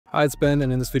Hi, it's Ben,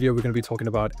 and in this video, we're going to be talking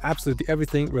about absolutely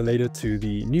everything related to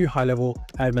the new high-level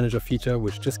ad manager feature,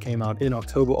 which just came out in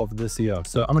October of this year.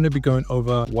 So I'm going to be going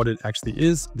over what it actually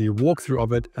is, the walkthrough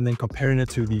of it, and then comparing it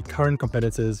to the current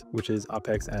competitors, which is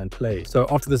UpHex and Plai. So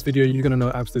after this video, you're going to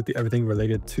know absolutely everything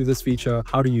related to this feature,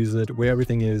 how to use it, where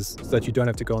everything is, so that you don't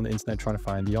have to go on the internet trying to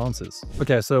find the answers.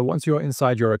 Okay, so once you're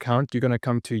inside your account, you're going to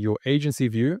come to your agency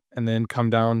view and then come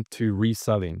down to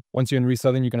reselling. Once you're in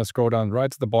reselling, you're going to scroll down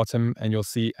right to the bottom and you'll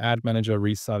see Ad Manager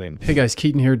Reselling. Hey guys,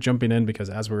 Keaton here, jumping in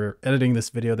because as we're editing this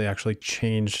video, they actually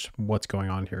changed what's going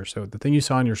on here. So the thing you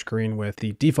saw on your screen with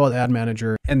the default ad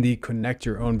manager and the connect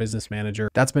your own business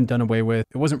manager, that's been done away with.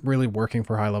 It wasn't really working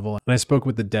for high level. And I spoke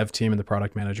with the dev team and the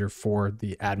product manager for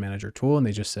the ad manager tool, and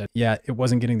they just said, yeah, it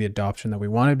wasn't getting the adoption that we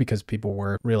wanted because people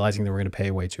were realizing they were going to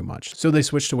pay way too much. So they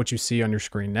switched to what you see on your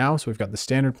screen now. So we've got the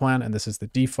standard plan, and this is the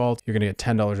default. You're going to get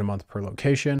 $10 a month per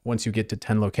location. Once you get to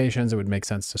 10 locations, it would make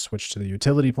sense to switch to the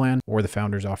utility plan or the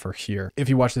founder's offer here. If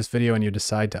you watch this video and you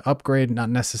decide to upgrade, not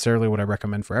necessarily what I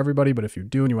recommend for everybody, but if you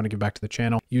do and you want to give back to the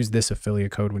channel, use this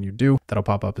affiliate code when you do. That'll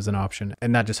pop up as an option,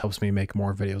 and that just helps me make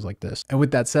more videos like this. And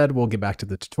with that said, we'll get back to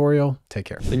the tutorial. Take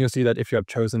care. Then you'll see that if you have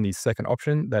chosen the second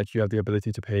option, that you have the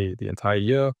ability to pay the entire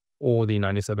year or the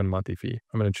 97 monthly fee.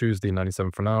 I'm going to choose the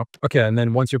 97 for now. Okay, and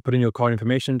then once you put in your card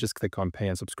information, just click on pay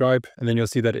and subscribe, and then you'll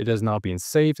see that it has now been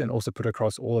saved and also put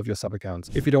across all of your sub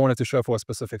accounts. If you don't want it to show for a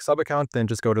specific sub account, then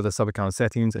just go to the sub account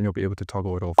settings and you'll be able to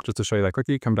toggle it off. Just to show you that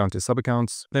quickly, come down to sub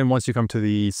accounts. Then once you come to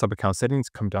the sub account settings,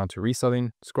 come down to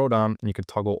reselling, scroll down, and you can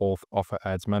toggle off offer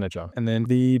ads manager. And then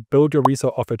the build your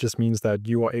resale offer just means that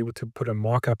you are able to put a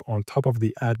markup on top of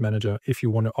the ad manager if you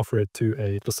want to offer it to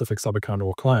a specific sub account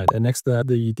or client. And next to that,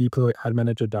 the deploy ad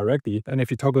manager directly. And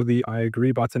if you toggle the I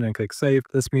agree button and click save,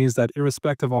 this means that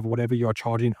irrespective of whatever you're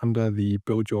charging under the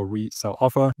build your resale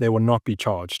offer, they will not be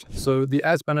charged. So the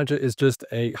ads manager is just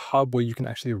a hub where you can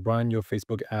actually run your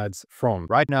Facebook ads from.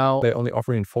 Right now, they're only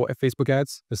offering 4 Facebook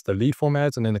ads. It's the lead form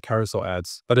ads and then the carousel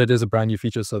ads, but it is a brand new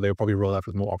feature. So they'll probably roll out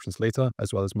with more options later,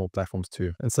 as well as more platforms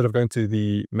too. Instead of going to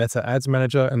the Meta ads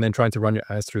manager and then trying to run your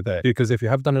ads through there, because if you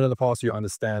have done it in the past, you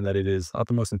understand that it is not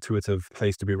the most intuitive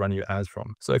place to be running your ads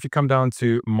from. So if you come down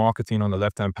to marketing on the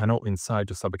left-hand panel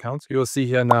inside your sub account, you'll see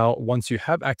here now, once you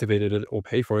have activated it or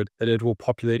pay for it, that it will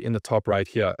populate in the top right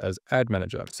here as ad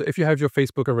manager. So if you have your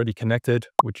Facebook already connected,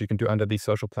 which you can do under the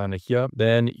social planner here,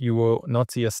 then you will not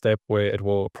see a step where it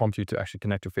will prompt you to actually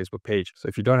connect your Facebook page. So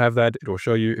if you don't have that, it will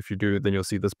show you. If you do, then you'll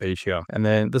see this page here. And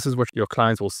then this is what your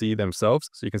clients will see themselves.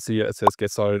 So you can see it says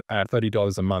get started at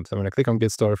 $30 a month. So I'm going to click on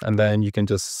get started, and then you can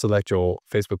just select your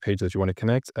Facebook page that you want to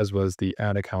connect, as well as the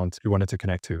ad account you want it to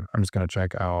connect to. I'm just going to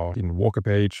check our Walker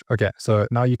page. Okay, so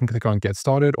now you can click on get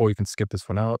started, or you can skip this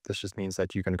for now. This just means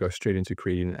that you're going to go straight into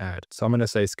creating an ad. So I'm going to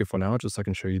say skip for now, just so I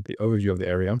can show you the overview of the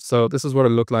area. So this is what it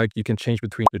looked like. You can change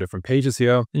between the different pages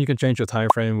here, and you can change your time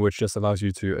frame, which just allows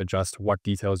you to adjust what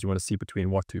details you want to see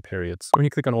between what 2 periods. When you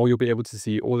click on all, you'll be able to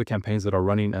see all the campaigns that are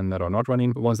running and that are not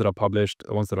running, the ones that are published,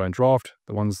 the ones that are in draft,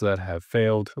 the ones that have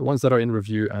failed, the ones that are in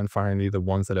review, and finally the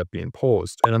ones that have been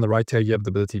paused. And on the right here, you have the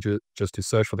ability to just to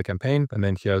search for the campaign, and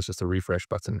then here's just a refresh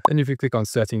button. And if you click on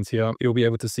settings here, you'll be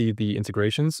able to see the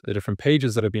integrations, the different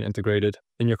pages that have been integrated,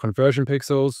 in your conversion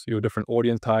pixels, your different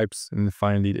audience types, and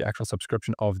finally the actual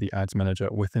subscription of the ads manager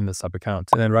within the sub account.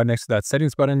 And then right next to that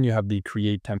settings button, you have the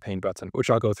create campaign button, which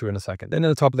I'll go through in a second. Then in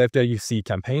the top left there, you see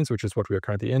campaigns, which is what we are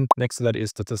currently in. Next to that is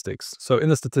statistics. So in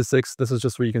the statistics, this is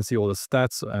just where you can see all the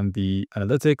stats and the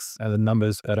analytics and the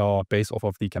numbers that are based off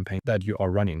of the campaign that you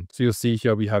are running. So you'll see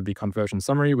here we have the conversion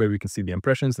summary, where we can see the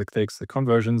impressions, the clicks, the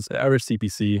conversions, the average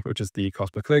CPC, which is the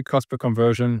cost per click, cost per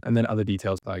conversion, and then other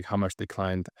details like how much the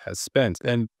client has spent.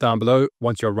 And down below,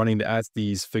 once you're running the ads,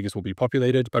 these figures will be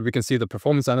populated, but we can see the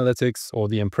performance analytics, or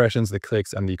the impressions, the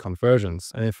clicks, and the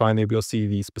conversions. And then finally, we'll see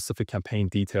the specific campaign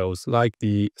details like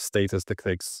the status, the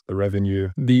clicks, the revenue,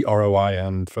 the ROI,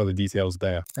 and further details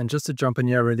there. And just to jump in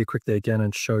here really quickly again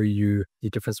and show you the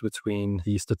difference between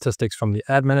the statistics from the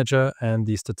ad manager and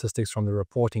the statistics from the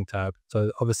reporting tab.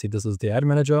 So obviously this is the ad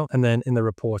manager, and then in the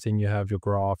reporting, you have your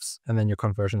graphs and then your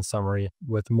conversion summary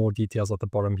with more details at the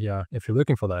bottom here if you're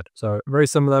looking for that. So very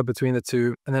similar between the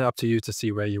two, and then up to you to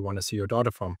see where you want to see your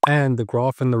data from. And the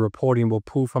graph and the reporting will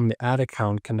pull from the ad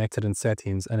account connected in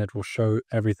settings, and it will show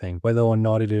everything, whether or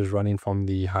not it is running from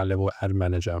the high-level ad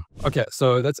manager. Okay,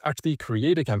 so let's actually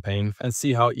create a campaign and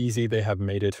see how easy they have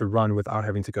made it to run without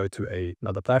having to go to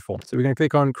another platform. So we're going to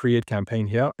click on create campaign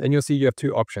here, and you'll see you have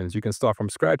 2 options. You can start from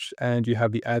scratch, and you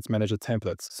have the ads manager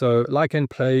templates. So like like in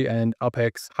Plai and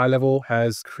UpHex, GoHighLevel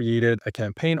has created a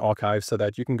campaign archive so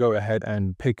that you can go ahead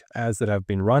and pick ads that have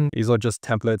been run. These are just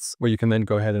templates where you can then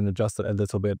go ahead and adjust it a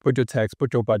little bit, put your text,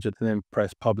 put your budget, and then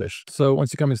press publish. So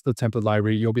once you come into the template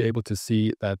library, you'll be able to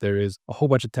see that there is a whole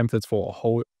bunch of templates for a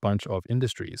whole bunch of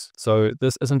industries. So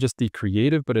this isn't just the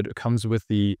creative, but it comes with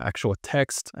the actual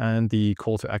text and the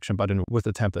call to action button with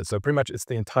the template. So pretty much it's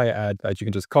the entire ad that you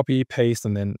can just copy, paste,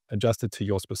 and then adjust it to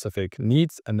your specific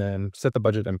needs, and then set the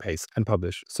budget and paste and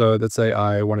publish. So let's say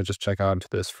I want to just check out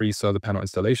this free solar panel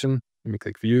installation. Let me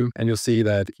click view, and you'll see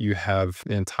that you have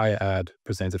the entire ad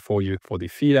presented for you for the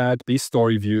feed ad, the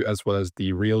story view, as well as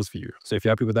the reels view. So if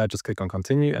you're happy with that, just click on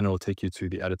continue and it'll take you to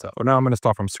the editor. Well, now I'm going to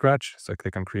start from scratch. So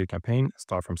click on create campaign,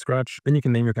 start from scratch. Then you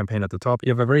can name your campaign at the top.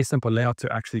 You have a very simple layout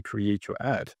to actually create your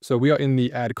ad. So we are in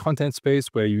the ad content space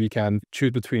where we can choose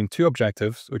between two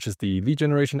objectives, which is the lead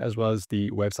generation as well as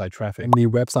the website traffic. And the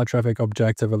website traffic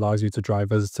objective allows you to drive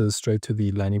visitors straight to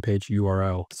the landing page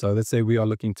URL. So let's say we are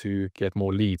looking to get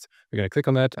more leads. We're going to click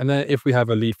on that. And then if we have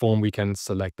a lead form, we can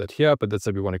select that here. But let's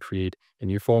say we want to create a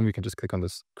new form. You can just click on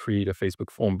this create a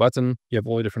Facebook form button. You have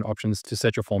all the different options to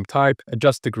set your form type,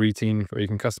 adjust the greeting, where you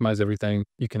can customize everything.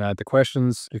 You can add the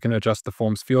questions. You can adjust the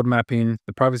form's field mapping,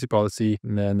 the privacy policy,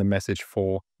 and then the message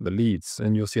for the leads.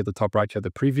 And you'll see at the top right here,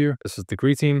 the preview. This is the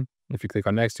greeting. If you click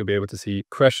on next, you'll be able to see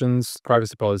questions,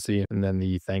 privacy policy, and then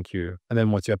the thank you. And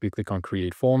then once you're up, you click on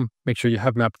create form. Make sure you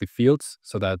have mapped the fields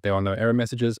so that there are no error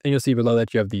messages. And you'll see below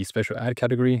that you have the special ad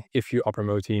category. If you are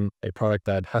promoting a product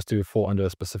that has to fall under a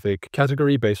specific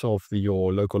category based off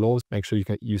your local laws, make sure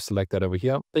you select that over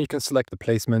here. Then you can select the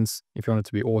placements if you want it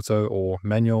to be auto or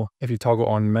manual. If you toggle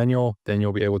on manual, then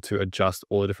you'll be able to adjust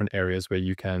all the different areas where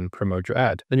you can promote your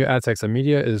ad. Then your ad text and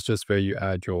media is just where you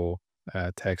add your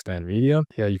text and media.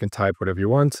 Here you can type whatever you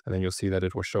want, and then you'll see that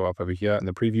it will show up over here in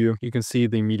the preview. You can see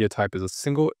the media type is a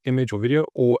single image or video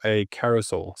or a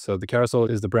carousel. So the carousel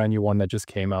is the brand new one that just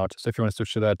came out. So if you want to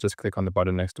switch to that, just click on the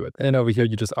button next to it. And then over here,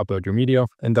 you just upload your media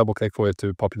and double click for it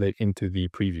to populate into the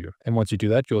preview. And once you do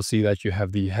that, you'll see that you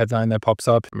have the headline that pops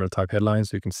up. I'm going to type headline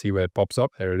so you can see where it pops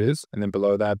up. There it is. And then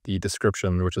below that, the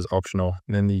description, which is optional.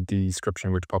 And then the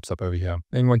description, which pops up over here.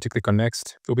 And once you click on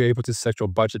next, you'll be able to set your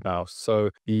budget now. So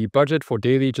the budget for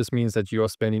daily just means that you are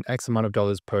spending X amount of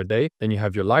dollars per day. Then you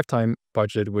have your lifetime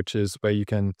budget, which is where you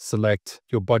can select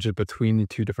your budget between the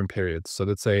two different periods. So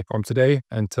let's say from today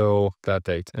until that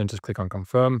date, and just click on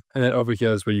confirm. And then over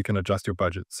here is where you can adjust your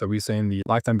budget. So we're saying the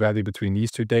lifetime value between these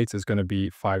two dates is going to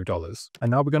be $5.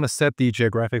 And now we're going to set the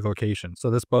geographic location. So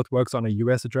this both works on a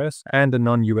US address and a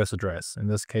non-US address. In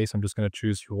this case, I'm just going to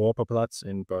choose Europaplatz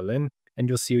in Berlin. And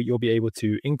you'll see you'll be able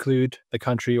to include the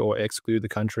country or exclude the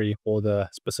country or the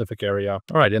specific area.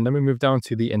 All right, and then we move down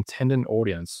to the intended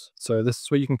audience. So this is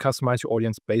where you can customize your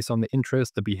audience based on the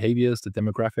interests, the behaviors, the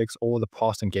demographics, or the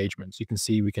past engagements. You can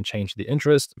see we can change the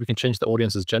interest, we can change the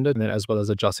audience's gender, and then as well as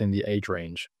adjusting the age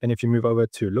range. And if you move over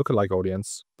to lookalike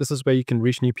audience, this is where you can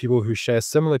reach new people who share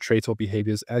similar traits or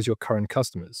behaviors as your current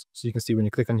customers. So you can see when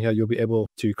you click on here, you'll be able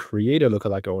to create a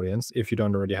lookalike audience if you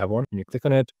don't already have one. When you click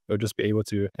on it, you'll just be able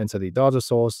to enter the data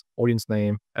source, audience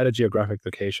name, add a geographic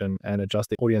location, and adjust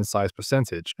the audience size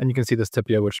percentage. And you can see this tip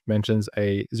here, which mentions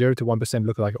a 0 to 1%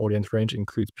 lookalike audience range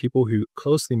includes people who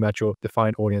closely match your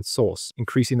defined audience source,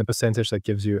 increasing the percentage that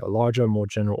gives you a larger, more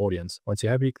general audience. Once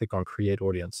you're happy, click on create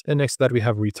audience. And next to that, we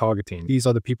have retargeting. These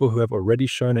are the people who have already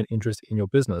shown an interest in your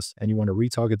business, and you want to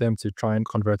retarget them to try and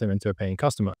convert them into a paying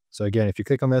customer. So again, if you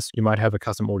click on this, you might have a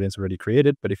custom audience already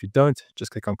created, but if you don't,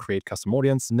 just click on create custom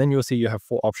audience, and then you'll see you have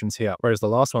 4 options here. Whereas the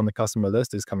last one, the customer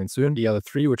list, is coming soon. The other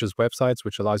 3, which is websites,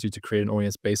 which allows you to create an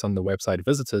audience based on the website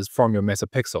visitors from your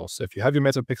Metapixel. So if you have your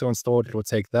Metapixel installed, it will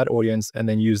take that audience and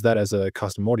then use that as a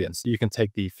custom audience. You can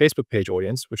take the Facebook page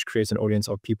audience, which creates an audience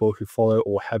of people who follow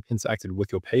or have interacted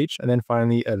with your page. And then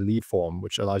finally, a lead form,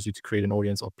 which allows you to create an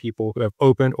audience of people who have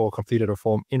opened or completed a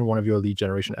form in one of your lead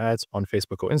generation ads on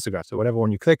Facebook or Instagram. So whatever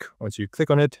one you click, once you click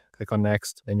on it, click on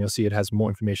next, then you'll see it has more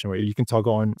information where you can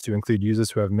toggle on to include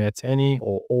users who have met any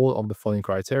or all of the following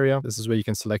criteria. This is where you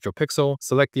can select your pixel,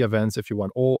 select the events if you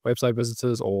want all website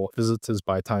visitors or visitors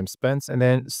by time spent, and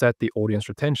then set the audience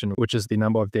retention, which is the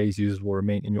number of days users will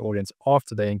remain in your audience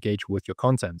after they engage with your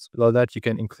content. Below that, you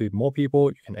can include more people,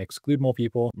 you can exclude more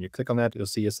people. When you click on that, you'll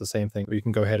see it's the same thing, or you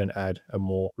can go ahead and add a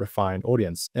more refined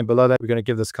audience. And below that, we're going to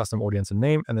give this custom audience a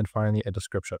name and then finally a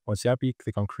description. Once you're happy,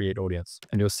 click on create audience,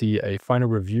 and you'll see a final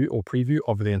review or preview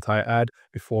of the entire ad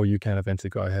before you can eventually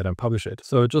go ahead and publish it.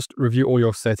 So just review all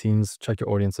your settings, check your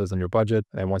audiences and your budget,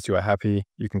 and once you are happy,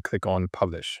 you can click on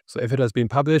publish. So if it has been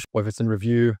published, or if it's in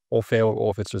review or failed,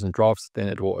 or if it's just in drafts, then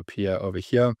it will appear over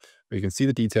here where you can see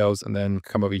the details and then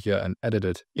come over here and edit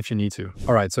it if you need to.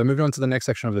 All right, so moving on to the next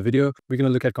section of the video, we're going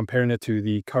to look at comparing it to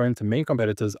the current main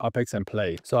competitors, UpHex and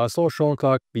Plai. So I saw Sean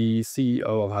Clark, the CEO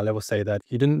of HighLevel, say that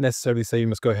he didn't necessarily say you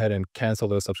must go ahead and cancel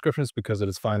those subscriptions because it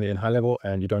is finally in HighLevel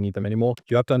and you don't need them anymore.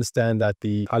 You have to understand that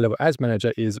the HighLevel Ads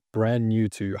Manager is brand new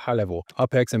to HighLevel.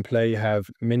 UpHex and Plai have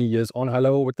many years on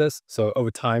HighLevel with this. So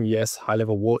over time, yes,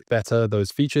 HighLevel will better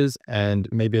those features, and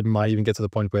maybe it might even get to the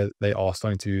point where they are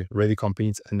starting to really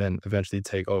compete and then eventually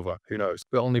take over. Who knows?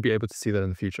 We'll only be able to see that in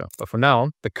the future. But for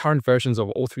now, the current versions of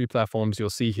all three platforms you'll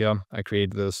see here, I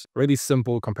created this really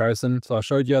simple comparison. So I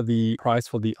showed you the price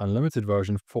for the unlimited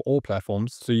version for all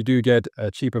platforms. So you do get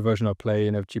a cheaper version of Plai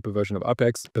and a cheaper version of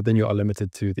UpHex, but then you are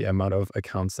limited to the amount of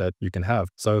accounts that you can have.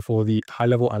 So for the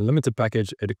HighLevel unlimited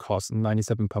package, it costs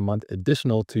 $97 per month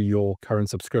additional to your current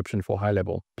subscription for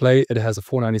HighLevel. Plai, it has a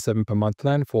 $497 per month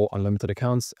plan for unlimited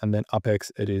accounts, and then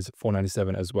UpHex, it is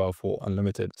 $497 as well for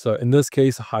unlimited. So in this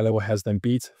case, HighLevel has them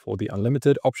beat for the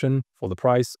unlimited option for the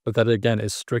price, but that again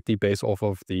is strictly based off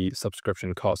of the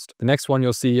subscription cost. The next one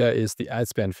you'll see here is the ad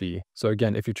spend fee. So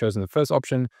again, if you've chosen the first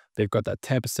option, they've got that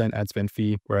 10% ad spend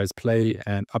fee, whereas Plai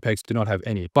and UpHex do not have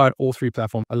any. But all three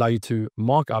platforms allow you to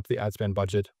mark up the ad spend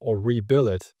budget or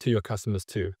rebill it to your customers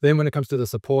too. Then when it comes to the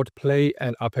support, Plai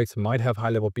and UpHex might have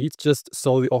HighLevel beats just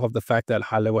solely off of the fact that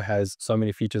HighLevel has so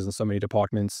many features and so many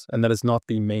departments, and that is not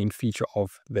the main feature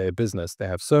of their business. They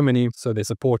have so many, so their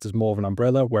support is more of an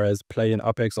umbrella, whereas Plai and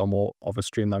UpHex are more of a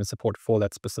streamlined support for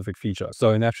that specific feature.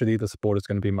 So naturally, the support is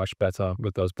going to be much better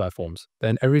with those platforms.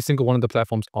 Then every single one of the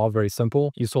platforms are very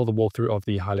simple. You saw the walkthrough of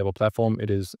the HighLevel platform. It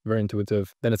is very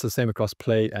intuitive. Then it's the same across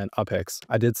Plai and UpHex.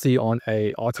 I did see on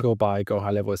an article by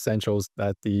GoHighLevel Essentials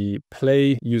that the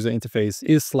Plai user interface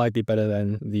is slightly better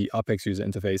than the UpHex user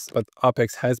interface, but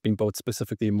UpHex has been built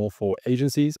specifically more for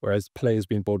agencies, whereas Plai has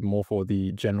been built more for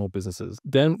the general businesses.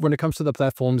 Then when it comes to the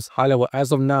platforms, HighLevel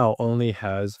as of now only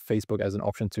has Facebook as an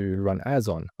option to run ads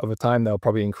on. Over time, they'll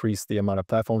probably increase the amount of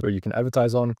platforms where you can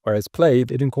advertise on, whereas Plai,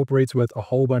 it incorporates with a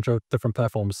whole bunch of different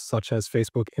platforms such as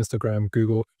Facebook, Instagram,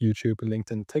 Google, YouTube,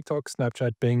 LinkedIn, TikTok,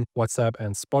 Snapchat, Bing, WhatsApp,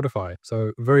 and Spotify.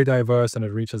 So very diverse, and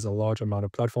it reaches a large amount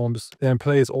of platforms. Then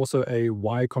Plai is also a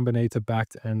Y Combinator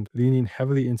backed and leaning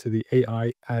heavily into the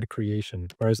AI ad creation,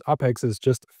 whereas UpHex is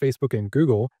just Facebook and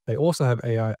Google. They also have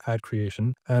AI ad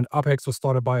creation, and UpHex was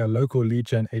started by a local lead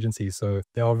gen agency, so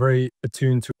they are very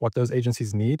attuned to what those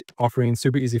agencies need, offering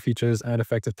super easy features and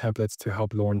effective templates to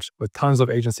help launch with tons of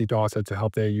agency data to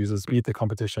help their users beat the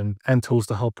competition, and tools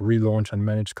to help relaunch and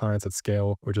manage clients at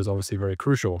scale, which is obviously very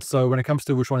crucial. So when it comes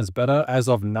to which one is better, as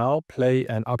of now, Plai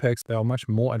and UpHex, they are much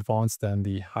more advanced than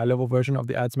the HighLevel version of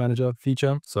the Ads Manager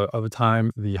feature. So over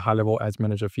time, the HighLevel Ads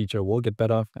Manager feature will get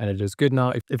better, and it is good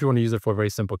now if you want to use it for a very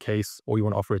simple case or you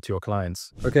want to offer it to your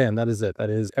clients. Okay, and that is it. That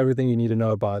is everything you need to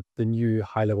know about the new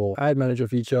HighLevel Ad Manager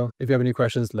feature. If you have any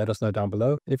questions, let us know down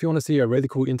below. And if you want to see a really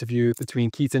cool interview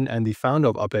between Keaton and the founder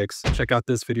of UpHex, check out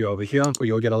this video over here where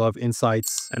you'll get a lot of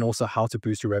insights and also how to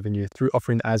boost your revenue through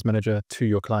offering the Ads Manager to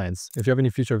your clients. If you have any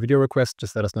future video requests,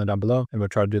 just let us know down below and we'll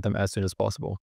try to do them as soon as possible.